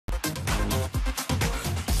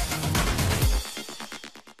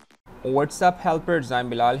What's up helpers, I'm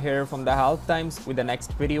Bilal here from the Help Times with the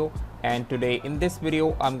next video, and today in this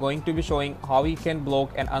video I'm going to be showing how you can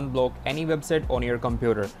block and unblock any website on your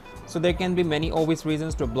computer. So there can be many obvious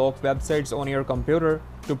reasons to block websites on your computer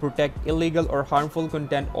to protect illegal or harmful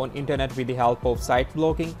content on internet with the help of site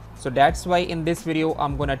blocking. So that's why in this video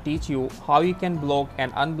I'm gonna teach you how you can block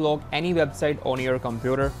and unblock any website on your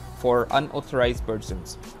computer for unauthorized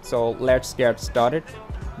persons. So let's get started.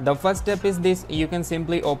 The first step is this: you can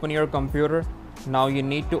simply open your computer. Now you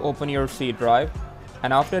need to open your C drive,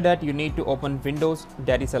 and after that you need to open Windows,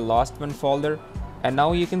 that is a last one folder, and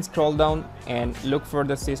now you can scroll down and look for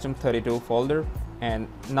the System32 folder, and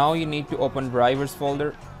now you need to open drivers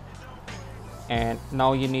folder, and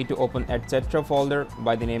now you need to open etc folder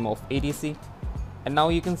by the name of etc, and now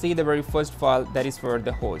you can see the very first file, that is for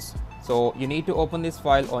the host. So you need to open this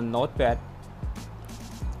file on Notepad.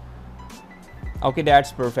 Okay,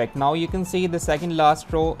 that's perfect. Now you can see the second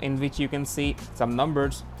last row in which you can see some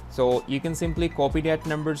numbers. So you can simply copy that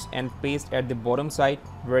numbers and paste at the bottom side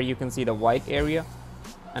where you can see the white area,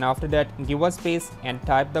 and after that give a space and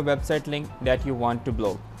type the website link that you want to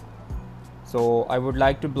block. So I would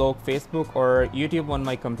like to block Facebook or YouTube on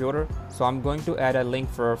my computer, so I'm going to add a link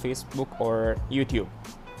for Facebook or YouTube.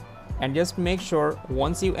 And just make sure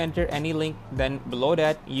once you enter any link, then below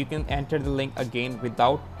that you can enter the link again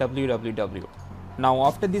without www. Now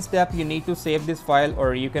after this step you need to save this file,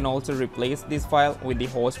 or you can also replace this file with the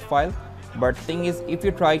host file. But thing is, if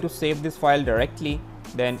you try to save this file directly,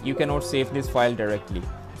 then you cannot save this file directly.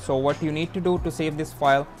 So what you need to do to save this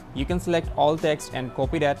file, you can select all text and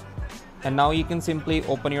copy that, and now you can simply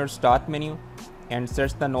open your start menu and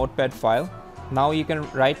search the Notepad file. Now you can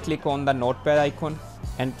right click on the Notepad icon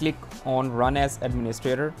and click on Run as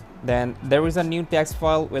Administrator. Then there is a new text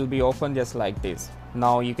file will be open just like this.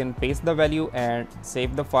 Now you can paste the value and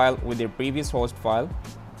save the file with your previous host file,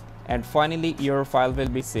 and finally your file will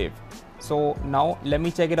be saved. So now let me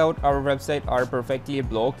check it out, our website are perfectly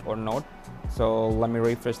blocked or not. So let me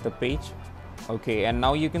refresh the page. Okay, and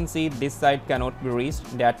now you can see this site cannot be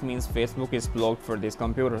reached. That means Facebook is blocked for this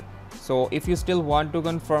computer. So if you still want to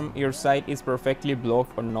confirm your site is perfectly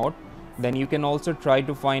blocked or not, then you can also try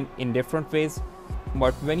to find in different ways.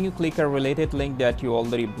 But when you click a related link that you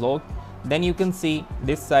already blocked, then you can see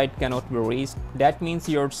this site cannot be reached. That means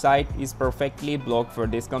your site is perfectly blocked for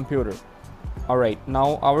this computer. Alright,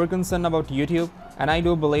 now our concern about YouTube, and I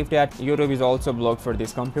do believe that YouTube is also blocked for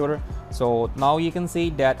this computer. So now you can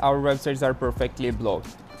see that our websites are perfectly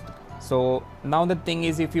blocked. So now the thing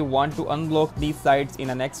is, if you want to unblock these sites in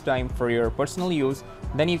the next time for your personal use,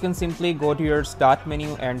 then you can simply go to your start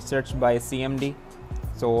menu and search by CMD.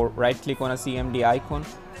 So right click on a CMD icon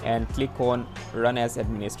and click on Run as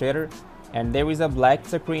Administrator, and there is a black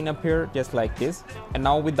screen up here just like this. And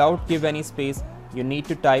now without give any space, you need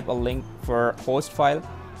to type a link for host file,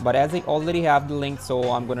 but as I already have the link,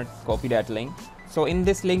 so I'm gonna copy that link. So in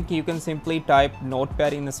this link you can simply type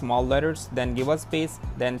Notepad in the small letters, then give a space,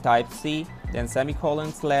 then type C, then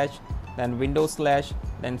semicolon slash, then Windows slash,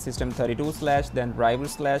 then System32 slash, then driver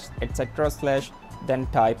slash, etc slash, then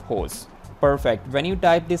type host. Perfect. When you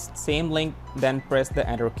type this same link, then press the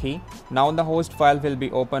enter key. Now the host file will be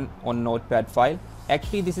open on Notepad file.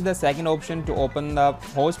 Actually this is the second option to open the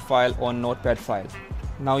host file on Notepad file.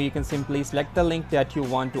 Now you can simply select the link that you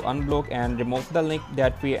want to unblock and remove the link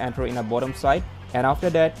that we enter in the bottom side, and after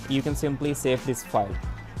that you can simply save this file.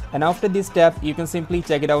 And after this step you can simply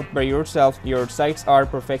check it out by yourself, your sites are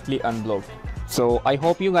perfectly unblocked. So I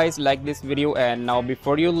hope you guys like this video, and now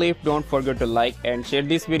before you leave, don't forget to like and share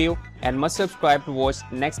this video, and must subscribe to watch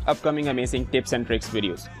next upcoming amazing tips and tricks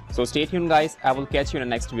videos. So stay tuned guys, I will catch you in the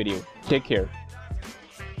next video. Take care.